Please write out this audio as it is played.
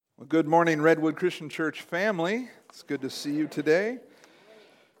Good morning, Redwood Christian Church family. It's good to see you today.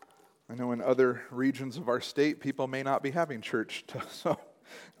 I know in other regions of our state, people may not be having church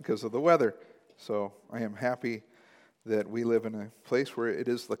because of the weather. So I am happy that we live in a place where it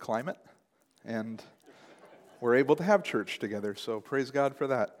is the climate, and we're able to have church together. So praise God for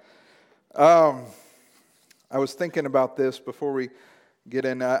that. I was thinking about this before we get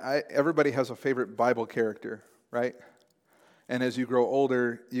in. Everybody has a favorite Bible character, right? And as you grow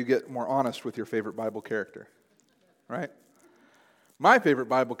older, you get more honest with your favorite Bible character, right? My favorite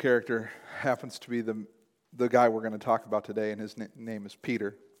Bible character happens to be the guy we're going to talk about today, and his name is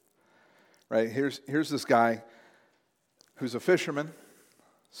Peter, right? Here's this guy who's a fisherman.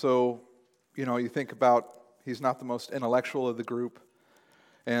 So, you think about he's not the most intellectual of the group.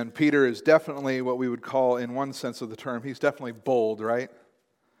 And Peter is definitely what we would call, in one sense of the term, he's definitely bold, right?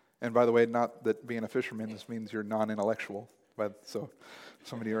 And by the way, not that being a fisherman, this means you're non-intellectual. So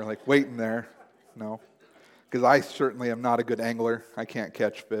some of you are like waiting there. No, because I certainly am not a good angler. I can't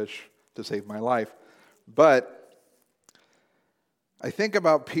catch fish to save my life. But I think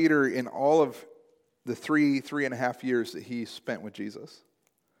about Peter in all of the three and a half years that he spent with Jesus.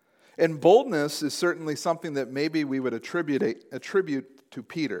 And boldness is certainly something that maybe we would attribute to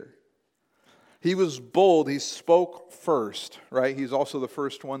Peter. He was bold. He spoke first, right? He's also the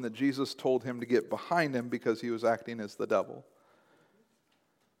first one that Jesus told him to get behind him because he was acting as the devil.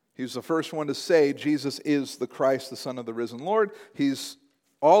 He was the first one to say Jesus is the Christ, the Son of the risen Lord. He's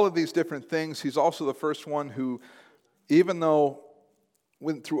all of these different things. He's also the first one who, even though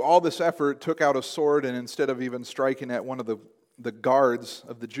went through all this effort, took out a sword, and instead of even striking at one of the guards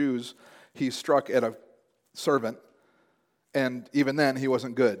of the Jews, he struck at a servant. And even then, he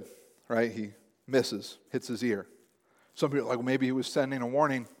wasn't good, right? He misses, hits his ear. Some people are like, well, maybe he was sending a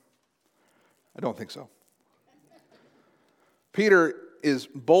warning. I don't think so. Peter is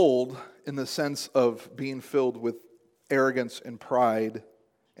bold in the sense of being filled with arrogance and pride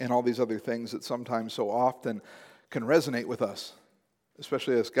and all these other things that sometimes so often can resonate with us,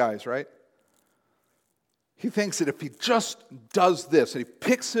 especially as guys, right? He thinks that if he just does this and he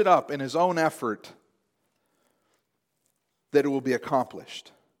picks it up in his own effort, that it will be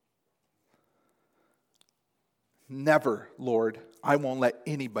accomplished. Never, Lord, I won't let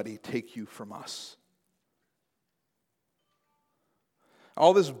anybody take you from us.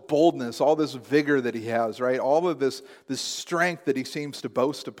 All this boldness, all this vigor that he has, right? All of this strength that he seems to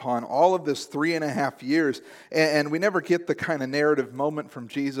boast upon, all of this 3.5 years, and we never get the kind of narrative moment from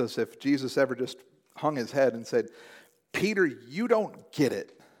Jesus if Jesus ever just hung his head and said, Peter, you don't get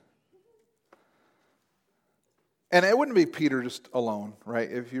it. And it wouldn't be Peter just alone, right?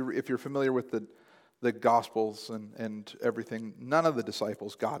 If you're familiar with the Gospels and everything, none of the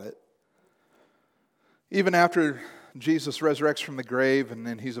disciples got it. Even after Jesus resurrects from the grave and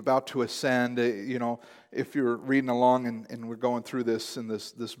then he's about to ascend, if you're reading along and we're going through this and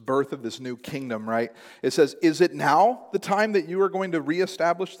this birth of this new kingdom, right? It says, is it now the time that you are going to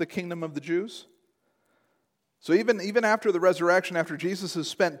reestablish the kingdom of the Jews? So even after the resurrection, after Jesus has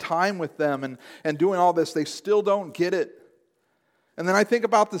spent time with them and doing all this, they still don't get it. And then I think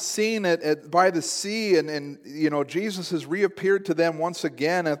about the scene by the sea, and Jesus has reappeared to them once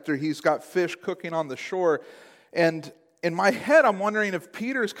again after he's got fish cooking on the shore. And in my head, I'm wondering if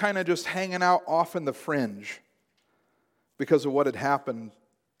Peter's kind of just hanging out off in the fringe because of what had happened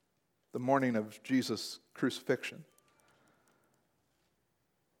the morning of Jesus' crucifixion.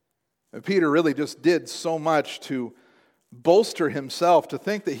 And Peter really just did so much to bolster himself, to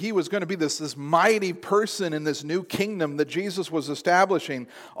think that he was going to be this mighty person in this new kingdom that Jesus was establishing,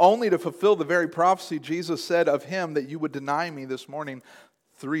 only to fulfill the very prophecy Jesus said of him that you would deny me this morning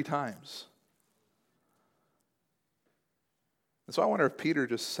 3 times. And so I wonder if Peter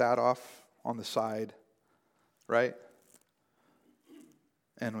just sat off on the side, right?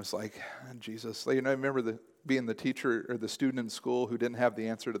 And was like, Jesus, remember being the teacher or the student in school who didn't have the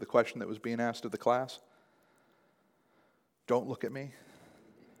answer to the question that was being asked of the class? Don't look at me.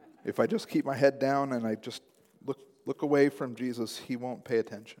 If I just keep my head down and I just look away from Jesus, he won't pay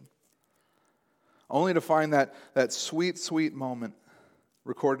attention. Only to find that sweet, sweet moment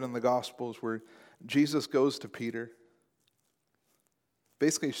recorded in the Gospels where Jesus goes to Peter,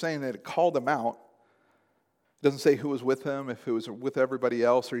 basically saying that it called him out. It doesn't say who was with him, if it was with everybody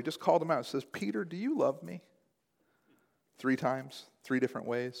else, or he just called him out. It says, Peter, do you love me? 3 times, 3 different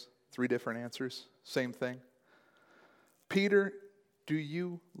ways, 3 different answers, same thing. Peter, do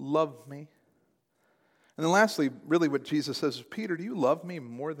you love me? And then lastly, really what Jesus says is, Peter, do you love me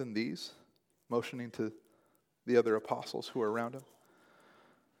more than these? Motioning to the other apostles who are around him.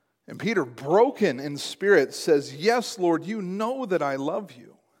 And Peter, broken in spirit, says, yes, Lord, you know that I love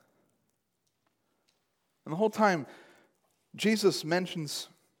you. And the whole time, Jesus mentions,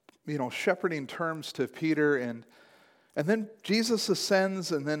 shepherding terms to Peter, and then Jesus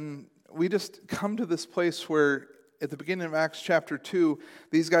ascends, and then we just come to this place where at the beginning of Acts chapter 2,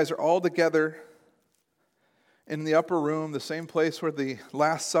 these guys are all together in the upper room, the same place where the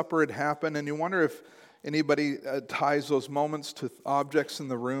Last Supper had happened, and you wonder if anybody ties those moments to objects in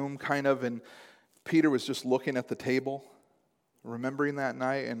the room, kind of, and Peter was just looking at the table, remembering that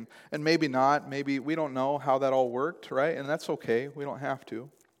night, and maybe not, maybe we don't know how that all worked, right? And that's okay, we don't have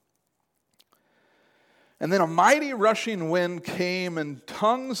to. And then a mighty rushing wind came, and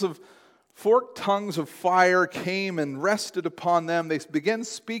forked tongues of fire came and rested upon them. They began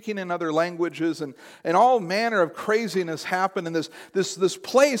speaking in other languages, and all manner of craziness happened in this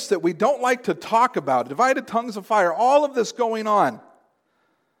place that we don't like to talk about. Divided tongues of fire, all of this going on.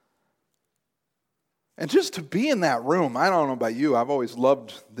 And just to be in that room, I don't know about you, I've always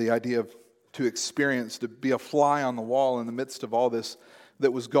loved the idea to be a fly on the wall in the midst of all this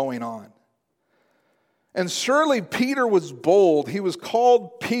that was going on. And surely Peter was bold. He was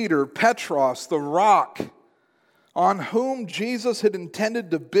called Peter, Petros, the rock, on whom Jesus had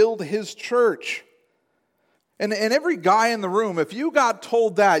intended to build his church. And every guy in the room, if you got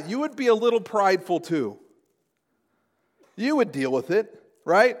told that, you would be a little prideful too. You would deal with it,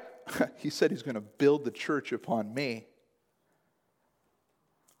 right? He said he's going to build the church upon me.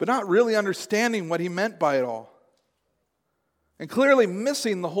 But not really understanding what he meant by it all. And clearly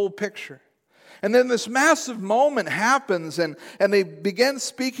missing the whole picture. And then this massive moment happens, and they begin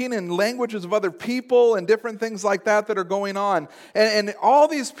speaking in languages of other people and different things like that are going on. And all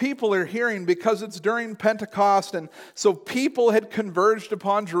these people are hearing because it's during Pentecost, and so people had converged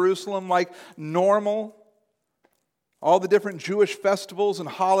upon Jerusalem like normal. All the different Jewish festivals and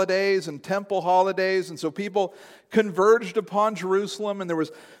holidays and temple holidays, and so people converged upon Jerusalem, and there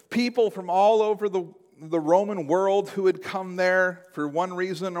was people from all over the Roman world who had come there for one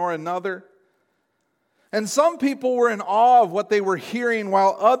reason or another. And some people were in awe of what they were hearing,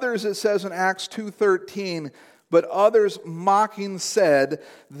 while others, it says in Acts 2:13, but others mocking said,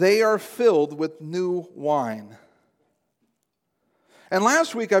 they are filled with new wine. And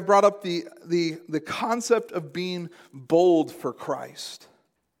last week I brought up the concept of being bold for Christ.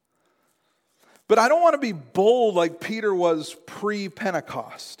 But I don't want to be bold like Peter was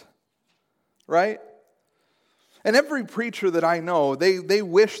pre-Pentecost, right? And every preacher that I know, they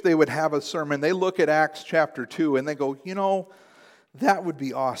wish they would have a sermon. They look at Acts chapter 2 and they go, that would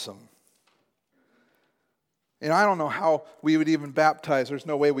be awesome. And I don't know how we would even baptize. There's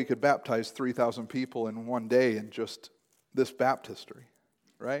no way we could baptize 3,000 people in one day in just this baptistry,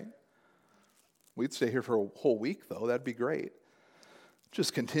 right? We'd stay here for a whole week, though. That'd be great.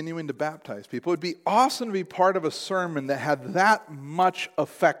 Just continuing to baptize people. It'd be awesome to be part of a sermon that had that much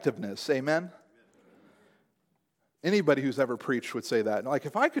effectiveness. Amen? Anybody who's ever preached would say that. Like,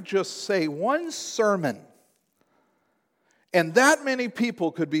 if I could just say one sermon and that many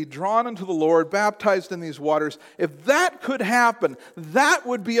people could be drawn into the Lord, baptized in these waters, if that could happen, that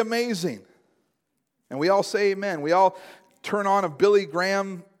would be amazing. And we all say amen. We all turn on a Billy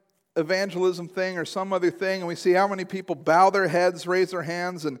Graham evangelism thing or some other thing, and we see how many people bow their heads, raise their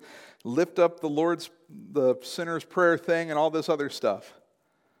hands, and lift up the sinner's prayer thing and all this other stuff.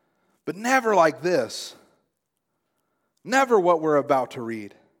 But never like this. Never what we're about to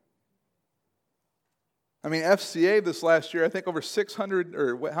read. I mean, FCA this last year, I think over 600,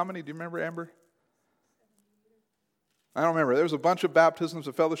 or how many, do you remember, Amber? I don't remember. There was a bunch of baptisms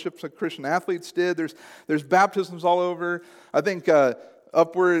of fellowships that Christian athletes did. There's baptisms all over. I think not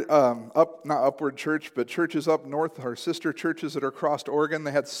Upward Church, but churches up north, our sister churches that are across Oregon,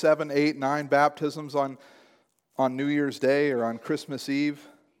 they had 7, 8, 9 baptisms on New Year's Day or on Christmas Eve.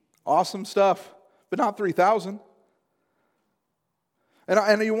 Awesome stuff, but not 3,000.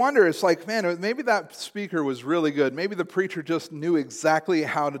 And you wonder, it's like, man, maybe that speaker was really good. Maybe the preacher just knew exactly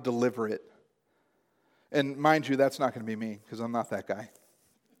how to deliver it. And mind you, that's not going to be me, because I'm not that guy.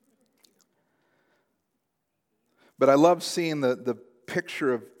 But I love seeing the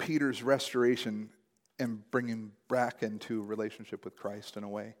picture of Peter's restoration and bringing back into relationship with Christ in a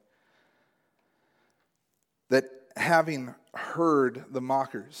way. That having heard the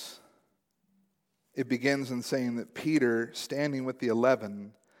mockers, it begins in saying that Peter, standing with the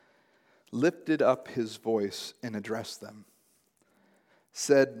 11, lifted up his voice and addressed them.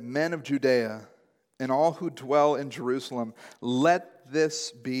 Said, men of Judea, and all who dwell in Jerusalem, let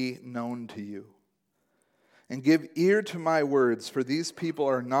this be known to you. And give ear to my words, for these people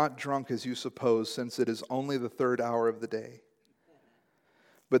are not drunk as you suppose, since it is only the 3rd hour of the day.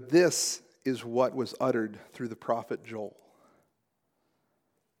 But this is what was uttered through the prophet Joel.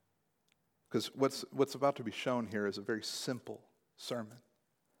 Because what's about to be shown here is a very simple sermon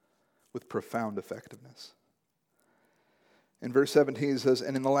with profound effectiveness. In verse 17 it says,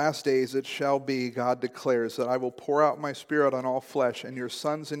 "And in the last days it shall be, God declares, that I will pour out my Spirit on all flesh, and your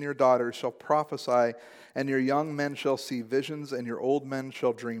sons and your daughters shall prophesy, and your young men shall see visions, and your old men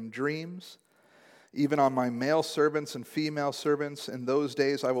shall dream dreams. Even on my male servants and female servants, in those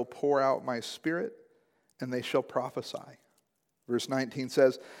days I will pour out my Spirit, and they shall prophesy." Verse 19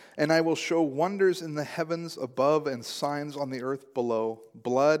 says, "And I will show wonders in the heavens above and signs on the earth below,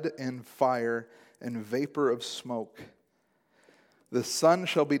 blood and fire and vapor of smoke. The sun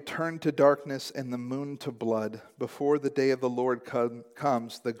shall be turned to darkness and the moon to blood before the day of the Lord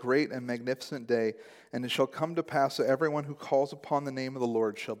comes, the great and magnificent day. And it shall come to pass that everyone who calls upon the name of the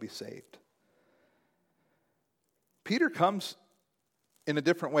Lord shall be saved." Peter comes in a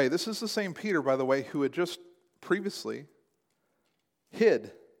different way. This is the same Peter, by the way, who had just previously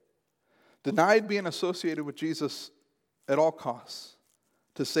hid, denied being associated with Jesus at all costs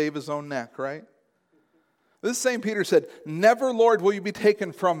to save his own neck, right? This same Peter said, "Never, Lord, will you be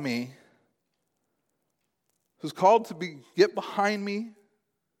taken from me." Who's called to be, "Get behind me,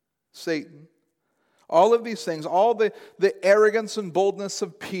 Satan." All of these things, all the arrogance and boldness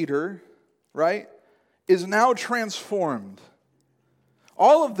of Peter, right, is now transformed.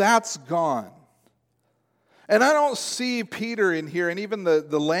 All of that's gone. And I don't see Peter in here, and even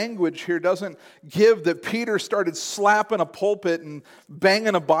the language here doesn't give that Peter started slapping a pulpit and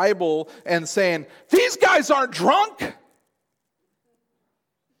banging a Bible and saying, "These guys aren't drunk."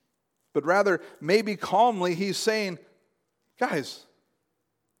 But rather, maybe calmly, he's saying, "Guys,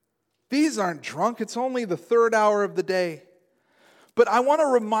 these aren't drunk. It's only the third hour of the day." But I want to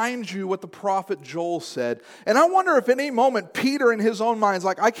remind you what the prophet Joel said. And I wonder if at any moment Peter in his own mind is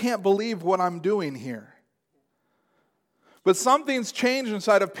like, "I can't believe what I'm doing here." But something's changed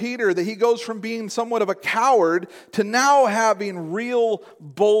inside of Peter, that he goes from being somewhat of a coward to now having real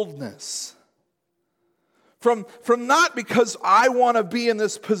boldness. From not because I want to be in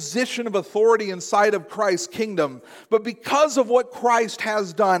this position of authority inside of Christ's kingdom, but because of what Christ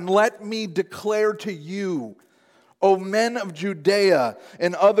has done, let me declare to you, O men of Judea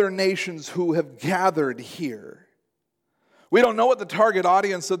and other nations who have gathered here. We don't know what the target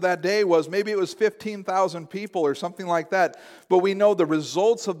audience of that day was. Maybe it was 15,000 people or something like that. But we know the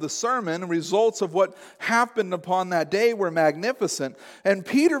results of the sermon, results of what happened upon that day were magnificent. And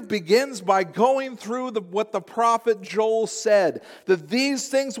Peter begins by going through what the prophet Joel said, that these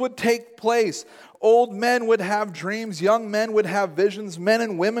things would take place. Old men would have dreams, young men would have visions, men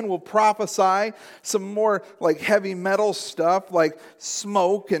and women will prophesy. Some more like heavy metal stuff like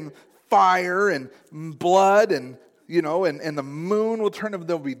smoke and fire and blood and the moon will turn,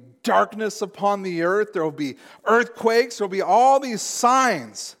 there'll be darkness upon the earth, there'll be earthquakes, there'll be all these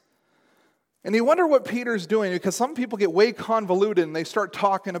signs. And you wonder what Peter's doing, because some people get way convoluted and they start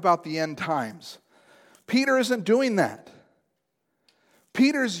talking about the end times. Peter isn't doing that.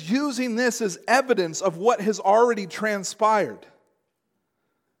 Peter's using this as evidence of what has already transpired.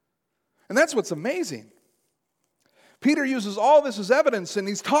 And that's what's amazing. Peter uses all this as evidence, and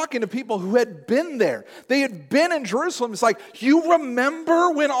he's talking to people who had been there. They had been in Jerusalem. It's like, you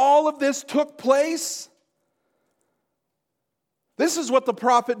remember when all of this took place? This is what the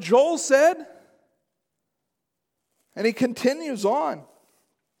prophet Joel said. And he continues on.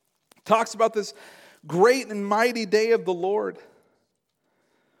 Talks about this great and mighty day of the Lord.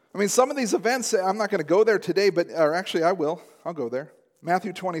 I mean, some of these events, I'm not going to go there today, or actually I will. I'll go there.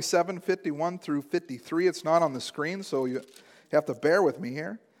 Matthew 27, 51 through 53. It's not on the screen, so you have to bear with me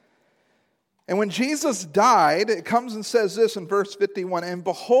here. And when Jesus died, it comes and says this in verse 51, "And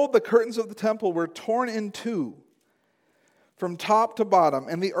behold, the curtains of the temple were torn in two from top to bottom,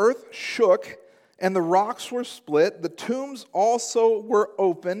 and the earth shook, and the rocks were split. The tombs also were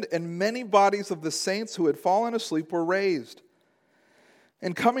opened, and many bodies of the saints who had fallen asleep were raised.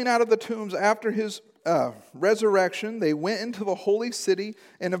 And coming out of the tombs after his resurrection, they went into the holy city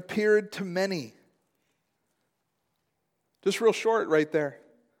and appeared to many." Just real short right there.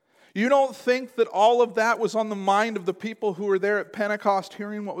 You don't think that all of that was on the mind of the people who were there at Pentecost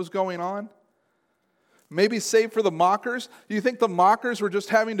hearing what was going on? Maybe save for the mockers. Do you think the mockers were just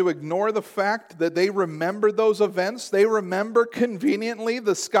having to ignore the fact that they remembered those events? They remember conveniently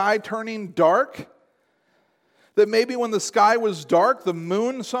the sky turning dark? That maybe when the sky was dark, the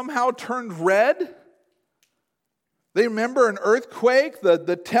moon somehow turned red? They remember an earthquake,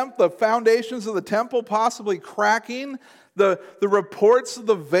 the foundations of the temple possibly cracking, the reports of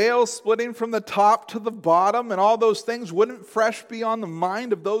the veil splitting from the top to the bottom, and all those things wouldn't fresh be on the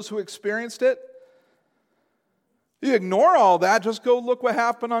mind of those who experienced it? You ignore all that, just go look what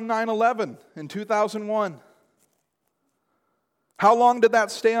happened on 9/11 in 2001. How long did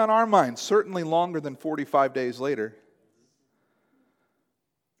that stay on our minds? Certainly longer than 45 days later.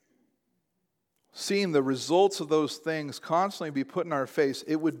 Seeing the results of those things constantly be put in our face,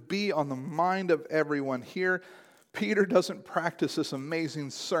 it would be on the mind of everyone. Here, Peter doesn't practice this amazing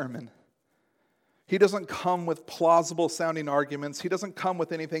sermon. He doesn't come with plausible sounding arguments. He doesn't come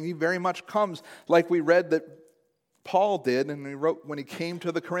with anything. He very much comes like we read that Paul did, and he wrote when he came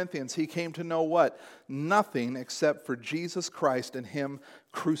to the Corinthians, he came to know what? Nothing except for Jesus Christ and Him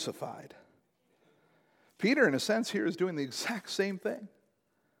crucified. Peter, in a sense, here is doing the exact same thing.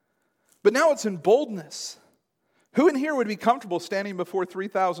 But now it's in boldness. Who in here would be comfortable standing before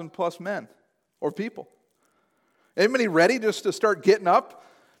 3,000 plus men or people? Anybody ready just to start getting up?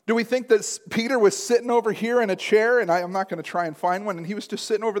 Do we think that Peter was sitting over here in a chair, and I'm not going to try and find one, and he was just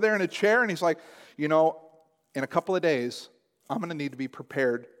sitting over there in a chair, and he's like, in a couple of days, I'm going to need to be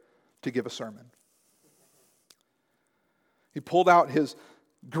prepared to give a sermon. He pulled out his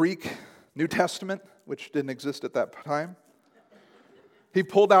Greek New Testament, which didn't exist at that time. He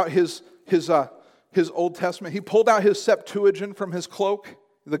pulled out his Old Testament. He pulled out his Septuagint from his cloak,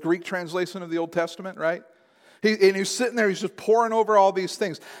 the Greek translation of the Old Testament, right? And he's sitting there, he's just poring over all these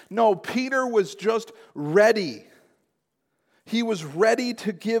things. No, Peter was just ready. He was ready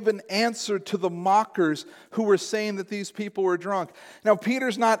to give an answer to the mockers who were saying that these people were drunk. Now,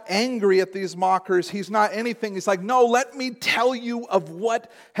 Peter's not angry at these mockers. He's not anything. He's like, no, let me tell you of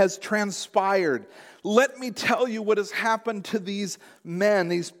what has transpired. Let me tell you what has happened to these men,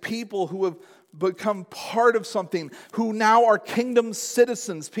 these people who have become part of something, who now are kingdom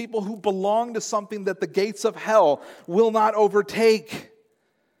citizens, people who belong to something that the gates of hell will not overtake.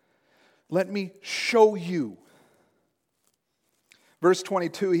 Let me show you. Verse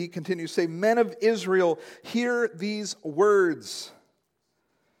 22, he continues to say, men of Israel, hear these words.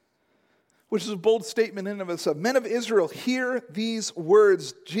 Which is a bold statement in and of itself. Men of Israel, hear these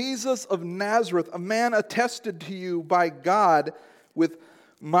words. Jesus of Nazareth, a man attested to you by God with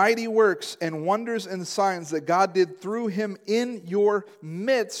mighty works and wonders and signs that God did through him in your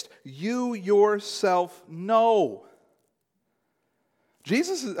midst, you yourself know.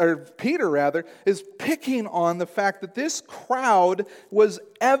 Peter is picking on the fact that this crowd was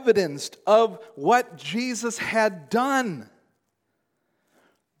evidenced of what Jesus had done.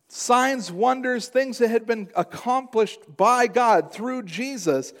 Signs, wonders, things that had been accomplished by God through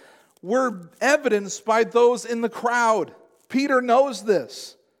Jesus were evidenced by those in the crowd. Peter knows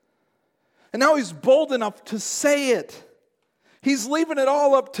this. And now he's bold enough to say it. He's leaving it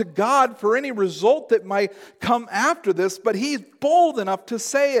all up to God for any result that might come after this, but he's bold enough to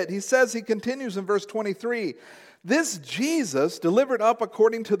say it. He continues in verse 23, this Jesus, delivered up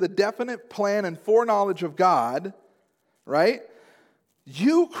according to the definite plan and foreknowledge of God, right?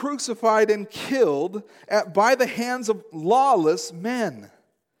 You crucified and killed by the hands of lawless men.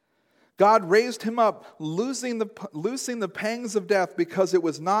 God raised him up, loosing the pangs of death because it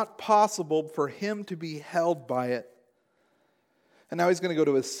was not possible for him to be held by it. And now he's going to go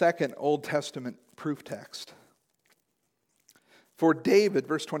to his second Old Testament proof text. For David,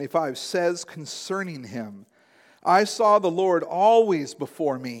 verse 25, says concerning him, I saw the Lord always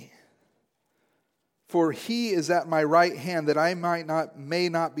before me, for he is at my right hand that I may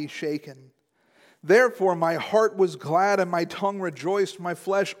not be shaken. Therefore my heart was glad and my tongue rejoiced. My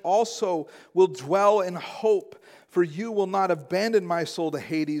flesh also will dwell in hope, for you will not abandon my soul to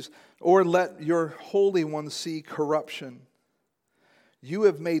Hades or let your Holy One see corruption. You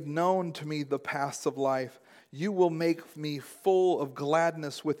have made known to me the paths of life. You will make me full of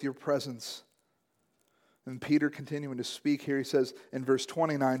gladness with your presence. And Peter continuing to speak here, he says in verse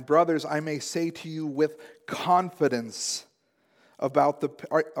 29, brothers, I may say to you with confidence about the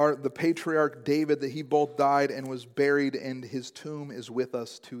patriarch David that he both died and was buried, and his tomb is with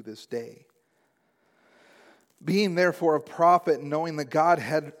us to this day. Being therefore a prophet, knowing that God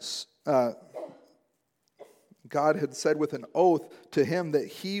had said with an oath to him that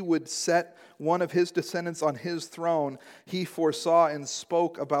he would set one of his descendants on his throne, he foresaw and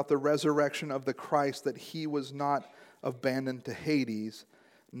spoke about the resurrection of the Christ, that he was not abandoned to Hades,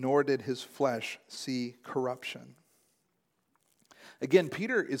 nor did his flesh see corruption. Again,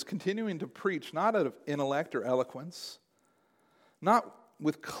 Peter is continuing to preach not out of intellect or eloquence, not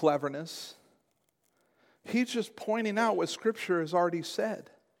with cleverness. He's just pointing out what Scripture has already said.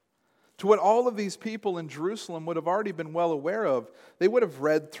 to what all of these people in Jerusalem would have already been well aware of. They would have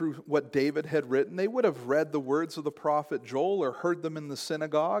read through what David had written. They would have read the words of the prophet Joel or heard them in the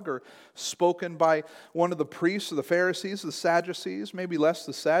synagogue or spoken by one of the priests or the Pharisees, the Sadducees, maybe less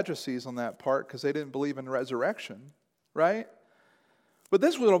the Sadducees on that part because they didn't believe in resurrection, right? But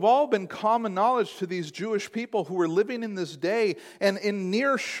this would have all been common knowledge to these Jewish people who were living in this day and in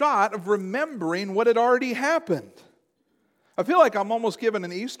near shot of remembering what had already happened. I feel like I'm almost giving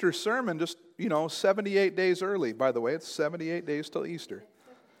an Easter sermon just, 78 days early. By the way, it's 78 days till Easter.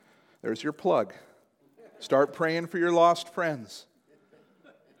 There's your plug. Start praying for your lost friends.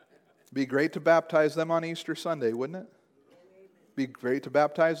 Be great to baptize them on Easter Sunday, wouldn't it? Be great to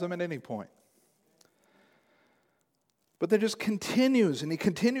baptize them at any point. But that just continues, and he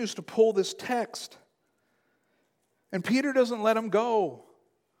continues to pull this text. And Peter doesn't let him go.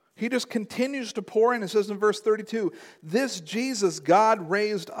 He just continues to pour in. It says in verse 32, this Jesus God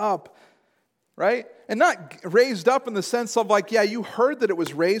raised up, right? And not raised up in the sense of like, yeah, you heard that it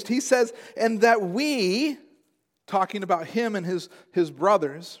was raised. He says, and that we, talking about him and his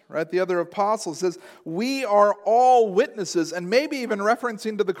brothers, right? The other apostles says, we are all witnesses, and maybe even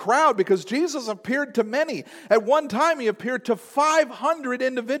referencing to the crowd because Jesus appeared to many. At one time, he appeared to 500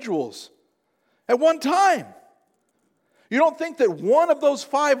 individuals. At one time. You don't think that one of those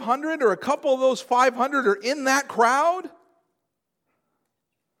 500 or a couple of those 500 are in that crowd?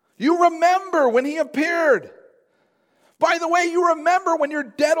 You remember when he appeared. By the way, you remember when your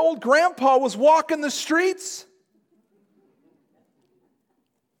dead old grandpa was walking the streets?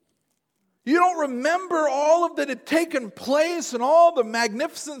 You don't remember all of that had taken place and all the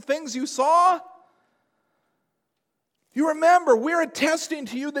magnificent things you saw? You remember, we're attesting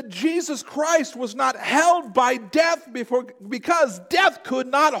to you that Jesus Christ was not held by death because death could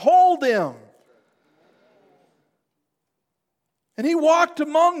not hold him. And he walked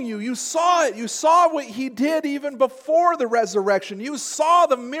among you. You saw it. You saw what he did even before the resurrection. You saw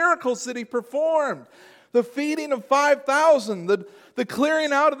the miracles that he performed. The feeding of 5,000, the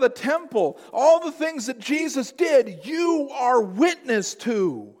clearing out of the temple, all the things that Jesus did, you are witness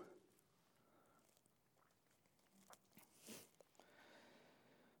to.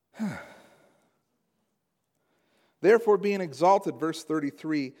 Therefore, being exalted, verse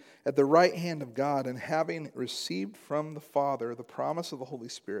 33, at the right hand of God, and having received from the Father the promise of the Holy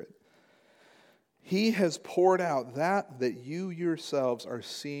Spirit, he has poured out that you yourselves are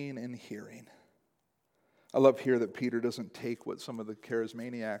seeing and hearing. I love here that Peter doesn't take what some of the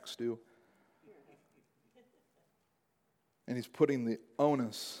charismaniacs do. And he's putting the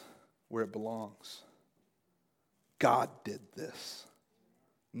onus where it belongs. God did this,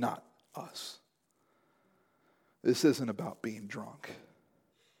 not us. This isn't about being drunk.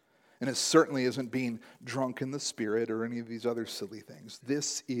 And it certainly isn't being drunk in the Spirit or any of these other silly things.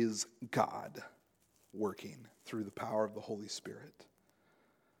 This is God working through the power of the Holy Spirit.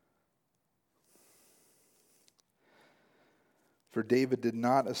 For David did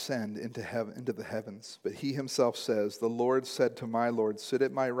not ascend into the heavens, but he himself says, the Lord said to my Lord, sit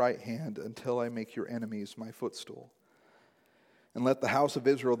at my right hand until I make your enemies my footstool. And let the house of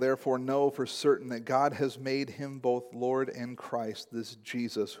Israel therefore know for certain that God has made him both Lord and Christ, this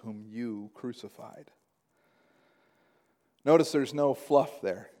Jesus whom you crucified. Notice there's no fluff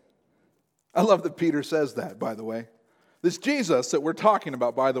there. I love that Peter says that, by the way. This Jesus that we're talking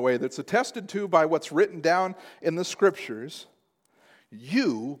about, by the way, that's attested to by what's written down in the Scriptures,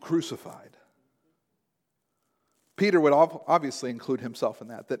 you crucified. Peter would obviously include himself in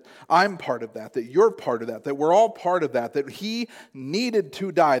that I'm part of that you're part of that we're all part of that he needed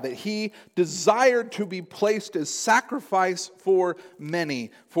to die, that he desired to be placed as sacrifice for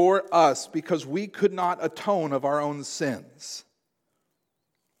many, for us, because we could not atone of our own sins.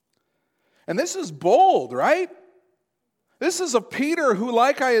 And this is bold, right? This is a Peter who,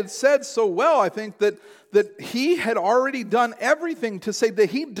 like I had said so well, I think that he had already done everything to say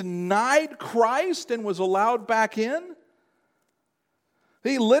that he denied Christ and was allowed back in.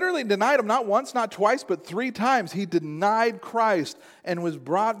 He literally denied him not once, not twice, but 3 times. He denied Christ and was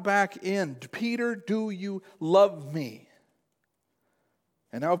brought back in. Peter, do you love me?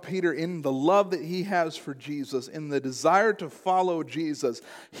 And now Peter, in the love that he has for Jesus, in the desire to follow Jesus,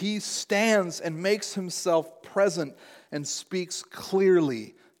 he stands and makes himself present and speaks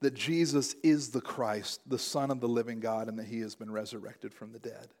clearly that Jesus is the Christ, the Son of the living God, and that he has been resurrected from the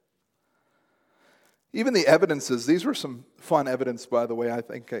dead. Even the evidences, these were some fun evidence, by the way. I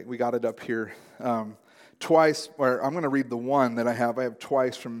think we got it up here twice, or I'm going to read the one that I have. I have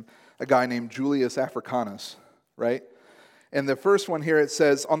twice from a guy named Julius Africanus, right? And the first one here, it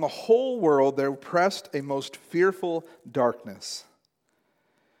says, on the whole world there pressed a most fearful darkness,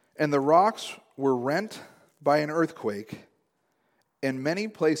 And the rocks were rent by an earthquake, and many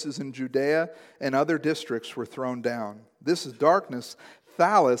places in Judea and other districts were thrown down. This darkness,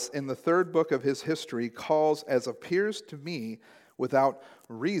 Thales, in the third book of his history, calls, as appears to me, without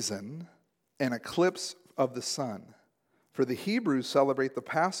reason, an eclipse of the sun. For the Hebrews celebrate the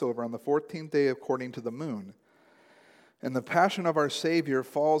Passover on the 14th day according to the moon. And the passion of our Savior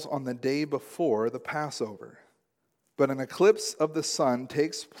falls on the day before the Passover. But an eclipse of the sun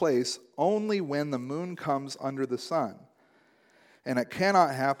takes place only when the moon comes under the sun. And it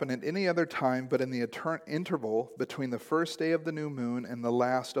cannot happen at any other time but in the interval between the first day of the new moon and the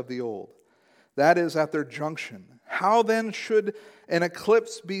last of the old. That is, at their junction. How then should an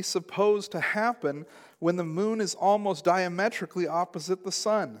eclipse be supposed to happen when the moon is almost diametrically opposite the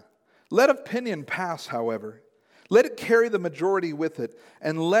sun? Let opinion pass, however. Let it carry the majority with it,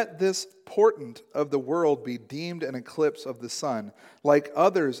 and let this portent of the world be deemed an eclipse of the sun, like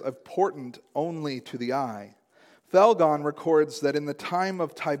others of portent only to the eye. Phlegon records that in the time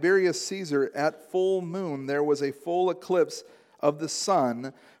of Tiberius Caesar, at full moon, there was a full eclipse of the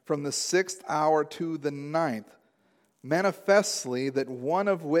sun from the 6th hour to the 9th, manifestly that one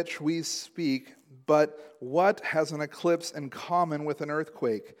of which we speak, but what has an eclipse in common with an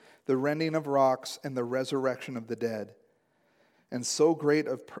earthquake, the rending of rocks, and the resurrection of the dead? And so great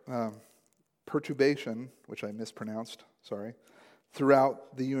of perturbation, which I mispronounced,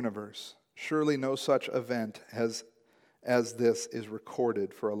 throughout the universe. Surely no such event as this is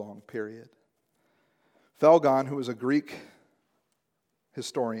recorded for a long period. Phlegon, who was a Greek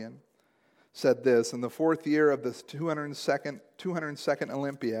historian, said this: in the 4th year of the 202nd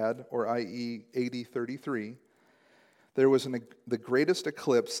Olympiad, or i.e. AD 33, there was the greatest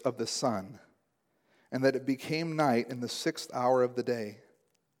eclipse of the sun, and that it became night in the 6th hour of the day,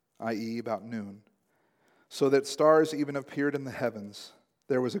 i.e. about noon, so that stars even appeared in the heavens.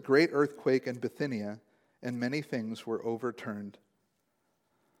 There was a great earthquake in Bithynia, and many things were overturned.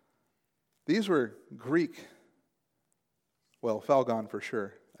 These were Greek, Phlegon for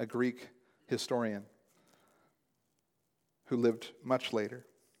sure, a Greek historian who lived much later,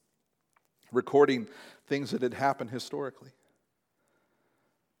 recording things that had happened historically.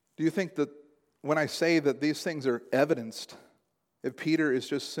 Do you think that when I say that these things are evidenced, if Peter is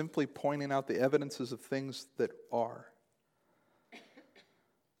just simply pointing out the evidences of things that are?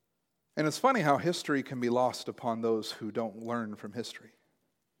 And it's funny how history can be lost upon those who don't learn from history.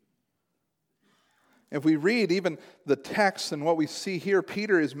 If we read even the text and what we see here,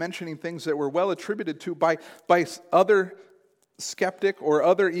 Peter is mentioning things that were well attributed to by other skeptic or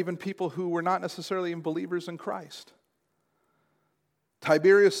other even people who were not necessarily even believers in Christ.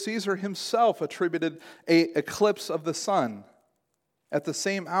 Tiberius Caesar himself attributed an eclipse of the sun at the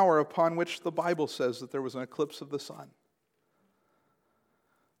same hour upon which the Bible says that there was an eclipse of the sun.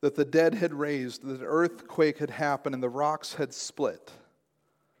 That the dead had raised, that the earthquake had happened, and the rocks had split.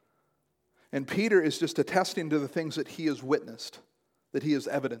 And Peter is just attesting to the things that he has witnessed, that he has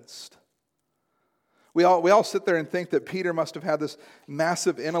evidenced. We all sit there and think that Peter must have had this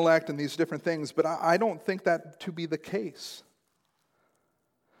massive intellect and these different things, but I don't think that to be the case.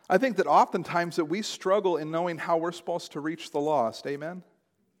 I think that oftentimes that we struggle in knowing how we're supposed to reach the lost. Amen?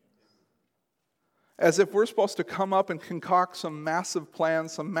 As if we're supposed to come up and concoct some massive plan,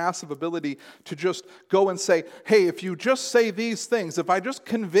 some massive ability to just go and say, hey, if you just say these things, if I just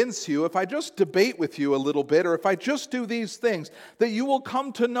convince you, if I just debate with you a little bit, or if I just do these things, that you will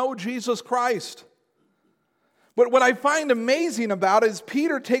come to know Jesus Christ. But what I find amazing about it is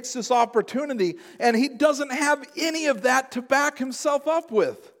Peter takes this opportunity and he doesn't have any of that to back himself up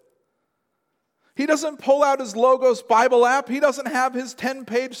with. He doesn't pull out his Logos Bible app. He doesn't have his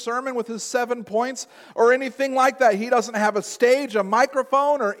 10-page sermon with his 7 points or anything like that. He doesn't have a stage, a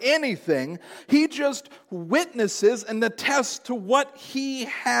microphone, or anything. He just witnesses and attests to what he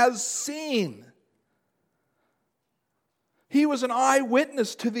has seen. He was an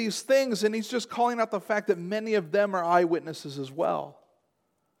eyewitness to these things, and he's just calling out the fact that many of them are eyewitnesses as well.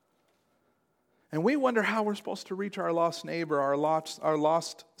 And we wonder how we're supposed to reach our lost neighbor, our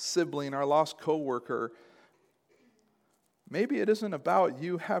lost sibling, our lost coworker. Maybe it isn't about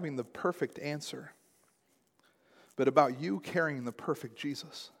you having the perfect answer, but about you carrying the perfect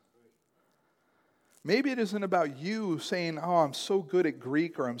Jesus. Maybe it isn't about you saying, oh, I'm so good at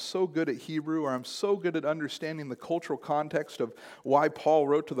Greek, or I'm so good at Hebrew, or I'm so good at understanding the cultural context of why Paul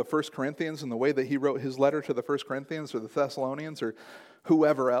wrote to the 1 Corinthians and the way that he wrote his letter to the 1 Corinthians or the Thessalonians or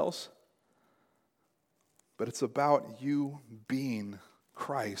whoever else. But it's about you being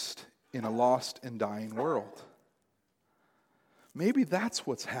Christ in a lost and dying world. Maybe that's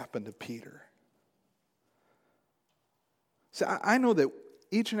what's happened to Peter. See, I know that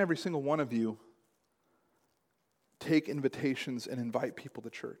each and every single one of you take invitations and invite people to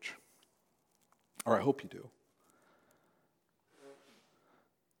church. Or I hope you do.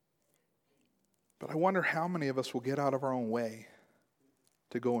 But I wonder how many of us will get out of our own way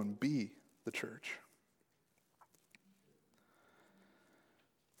to go and be the church.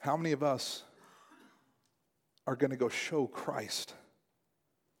 How many of us are going to go show Christ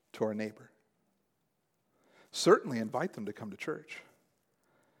to our neighbor? Certainly invite them to come to church.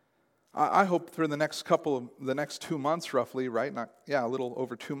 I hope for the next 2 months roughly, right? A little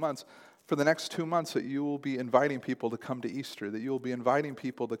over 2 months. For the next 2 months that you will be inviting people to come to Easter, that you will be inviting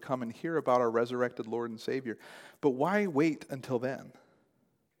people to come and hear about our resurrected Lord and Savior. But why wait until then?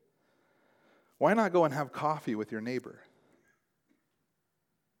 Why not go and have coffee with your neighbor?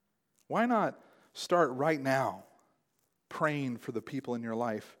 Why not start right now praying for the people in your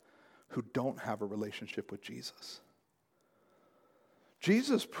life who don't have a relationship with Jesus?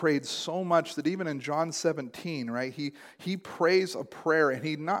 Jesus prayed so much that even in John 17, right, he prays a prayer, and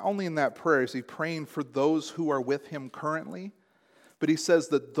he not only in that prayer is he praying for those who are with him currently, but he says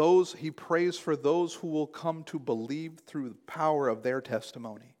that he prays for those who will come to believe through the power of their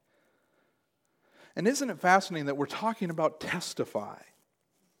testimony. And isn't it fascinating that we're talking about testify?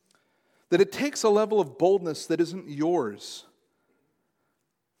 That it takes a level of boldness that isn't yours.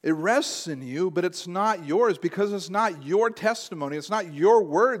 It rests in you, but it's not yours because it's not your testimony. It's not your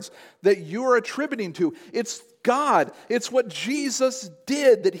words that you're attributing to. It's God. It's what Jesus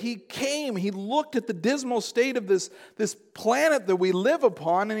did, that he came. He looked at the dismal state of this planet that we live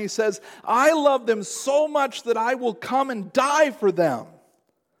upon, and he says, I love them so much that I will come and die for them.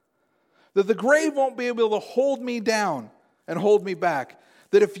 That the grave won't be able to hold me down and hold me back.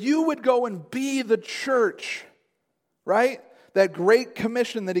 That if you would go and be the church, right? That great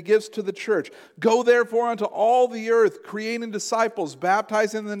commission that he gives to the church. Go therefore unto all the earth, creating disciples,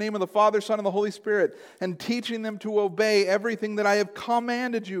 baptizing in the name of the Father, Son, and the Holy Spirit, and teaching them to obey everything that I have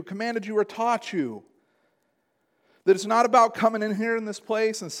commanded you or taught you. That it's not about coming in here in this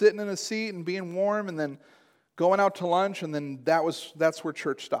place and sitting in a seat and being warm and then going out to lunch and then that's where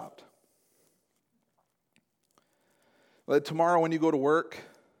church stopped. But tomorrow when you go to work,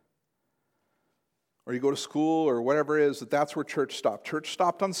 or you go to school, or whatever it is, that's where church stopped. Church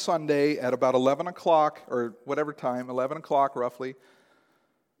stopped on Sunday at about 11 o'clock, or whatever time, 11 o'clock roughly,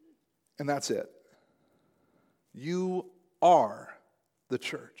 and that's it. You are the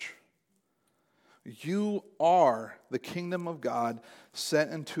church. You are the kingdom of God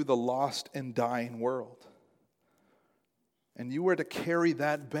sent into the lost and dying world. And you are to carry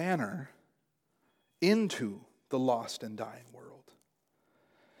that banner into the lost and dying world.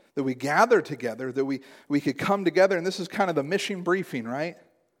 That we gather together, that we could come together, and this is kind of the mission briefing, right?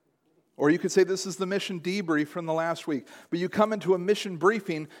 Or you could say this is the mission debrief from the last week. But you come into a mission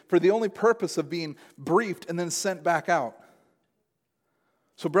briefing for the only purpose of being briefed and then sent back out.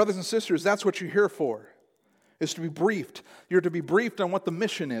 So brothers and sisters, that's what you're here for, is to be briefed. You're to be briefed on what the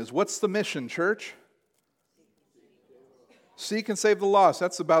mission is. What's the mission, church? Seek and save the lost.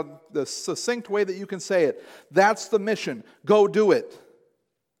 That's about the succinct way that you can say it. That's the mission. Go do it.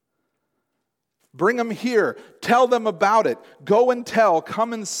 Bring them here. Tell them about it. Go and tell.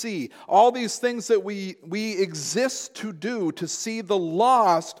 Come and see. All these things that we exist to do, to see the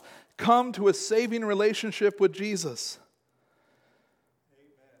lost come to a saving relationship with Jesus.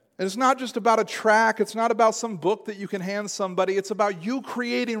 And it's not just about a track. It's not about some book that you can hand somebody. It's about you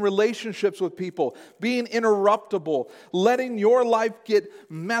creating relationships with people, being interruptible, letting your life get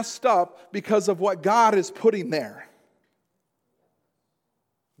messed up because of what God is putting there.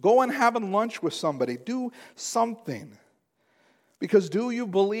 Go and having lunch with somebody. Do something. Because do you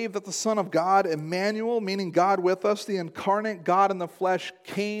believe that the Son of God, Emmanuel, meaning God with us, the incarnate God in the flesh,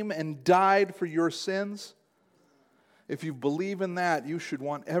 came and died for your sins? If you believe in that, you should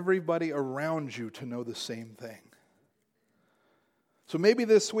want everybody around you to know the same thing. So maybe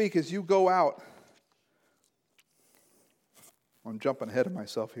this week as you go out, I'm jumping ahead of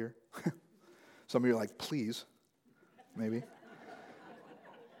myself here. Some of you are like, please, maybe.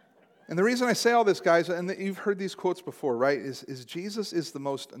 And the reason I say all this, guys, and you've heard these quotes before, right, is Jesus is the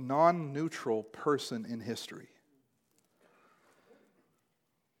most non-neutral person in history.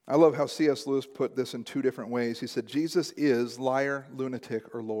 I love how C.S. Lewis put this in two different ways. He said, Jesus is liar,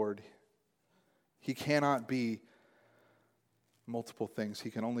 lunatic, or Lord. He cannot be multiple things.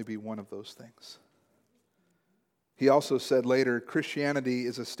 He can only be one of those things. He also said later, Christianity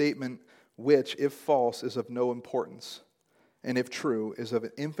is a statement which, if false, is of no importance, and if true, is of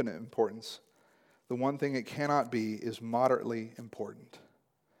infinite importance. The one thing it cannot be is moderately important.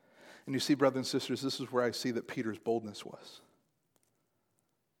 And you see, brothers and sisters, this is where I see that Peter's boldness was.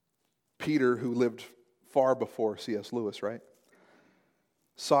 Peter, who lived far before C.S. Lewis, right?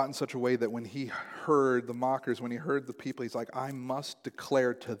 Saw it in such a way that when he heard the mockers, when he heard the people, he's like, I must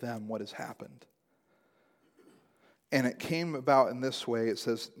declare to them what has happened. And it came about in this way. It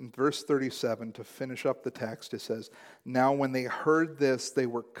says in verse 37, to finish up the text, it says, now when they heard this, they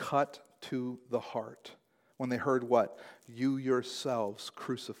were cut to the heart. When they heard what? You yourselves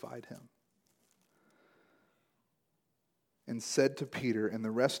crucified him. And said to Peter and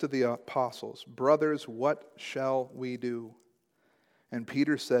the rest of the apostles, brothers, what shall we do? And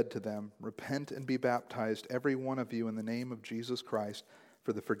Peter said to them, repent and be baptized, every one of you, in the name of Jesus Christ,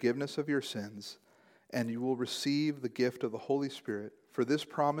 for the forgiveness of your sins, and you will receive the gift of the Holy Spirit. For this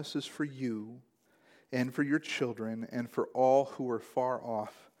promise is for you and for your children and for all who are far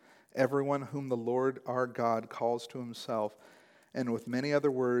off, everyone whom the Lord our God calls to himself. And with many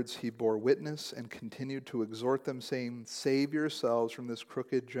other words he bore witness and continued to exhort them, saying, save yourselves from this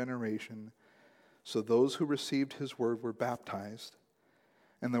crooked generation. So those who received his word were baptized,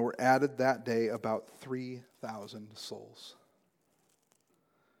 and there were added that day about 3,000 souls.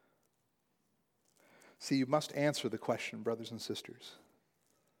 See, you must answer the question, brothers and sisters.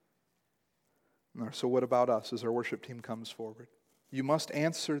 So what about us as our worship team comes forward? You must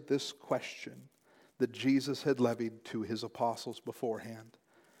answer this question that Jesus had levied to his apostles beforehand.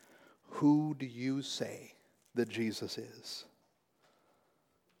 Who do you say that Jesus is?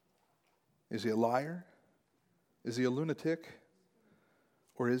 Is he a liar? Is he a lunatic?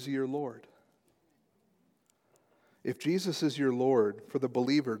 Or is he your Lord? If Jesus is your Lord, for the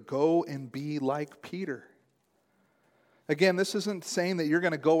believer, go and be like Peter. Again, this isn't saying that you're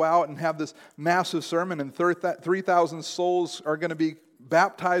going to go out and have this massive sermon and 3,000 souls are going to be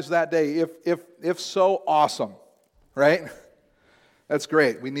baptized that day. If so, awesome, right? That's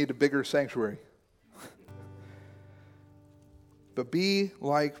great. We need a bigger sanctuary. But be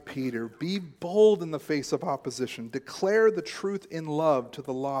like Peter. Be bold in the face of opposition. Declare the truth in love to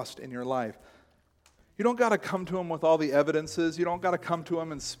the lost in your life. You don't got to come to him with all the evidences. You don't got to come to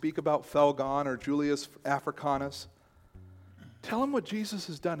him and speak about Felgon or Julius Africanus. Tell him what Jesus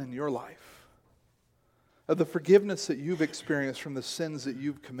has done in your life, of the forgiveness that you've experienced from the sins that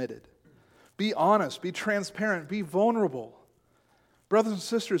you've committed. Be honest, be transparent, be vulnerable. Brothers and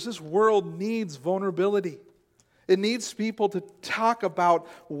sisters, this world needs vulnerability. It needs people to talk about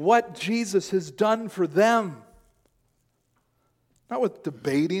what Jesus has done for them. Not with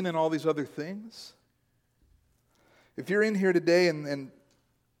debating and all these other things. If you're in here today and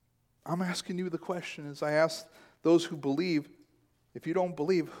I'm asking you the question as I ask those who believe, if you don't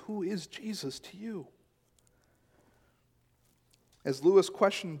believe, who is Jesus to you? As Lewis'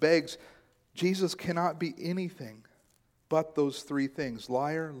 question begs, Jesus cannot be anything but those three things: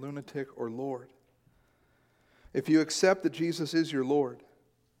 liar, lunatic, or Lord. If you accept that Jesus is your Lord,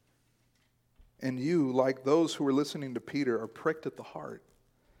 and you, like those who were listening to Peter, are pricked at the heart,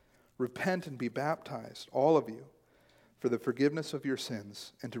 repent and be baptized, all of you, for the forgiveness of your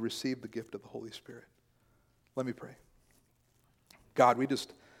sins and to receive the gift of the Holy Spirit. Let me pray. God, we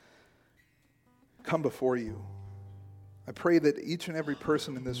just come before you. I pray that each and every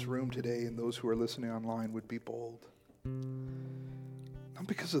person in this room today and those who are listening online would be bold. Not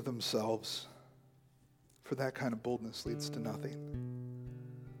because of themselves, for that kind of boldness leads to nothing.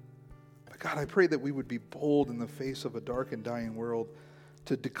 But God, I pray that we would be bold in the face of a dark and dying world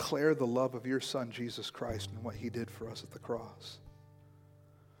to declare the love of your Son, Jesus Christ, and what he did for us at the cross.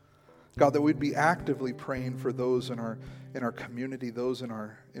 God, that we'd be actively praying for those in our community, those in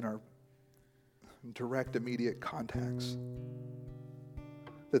our direct, immediate contacts,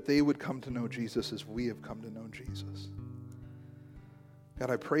 that they would come to know Jesus as we have come to know Jesus. God,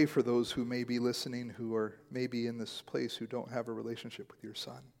 I pray for those who may be listening, who are maybe in this place, who don't have a relationship with your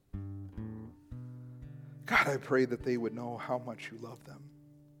Son. God, I pray that they would know how much you love them.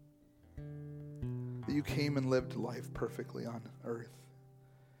 That you came and lived life perfectly on earth,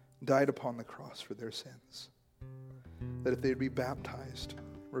 died upon the cross for their sins. That if they'd be baptized,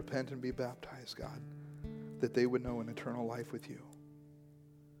 repent and be baptized, God, that they would know an eternal life with you.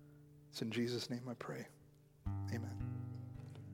 It's in Jesus' name I pray.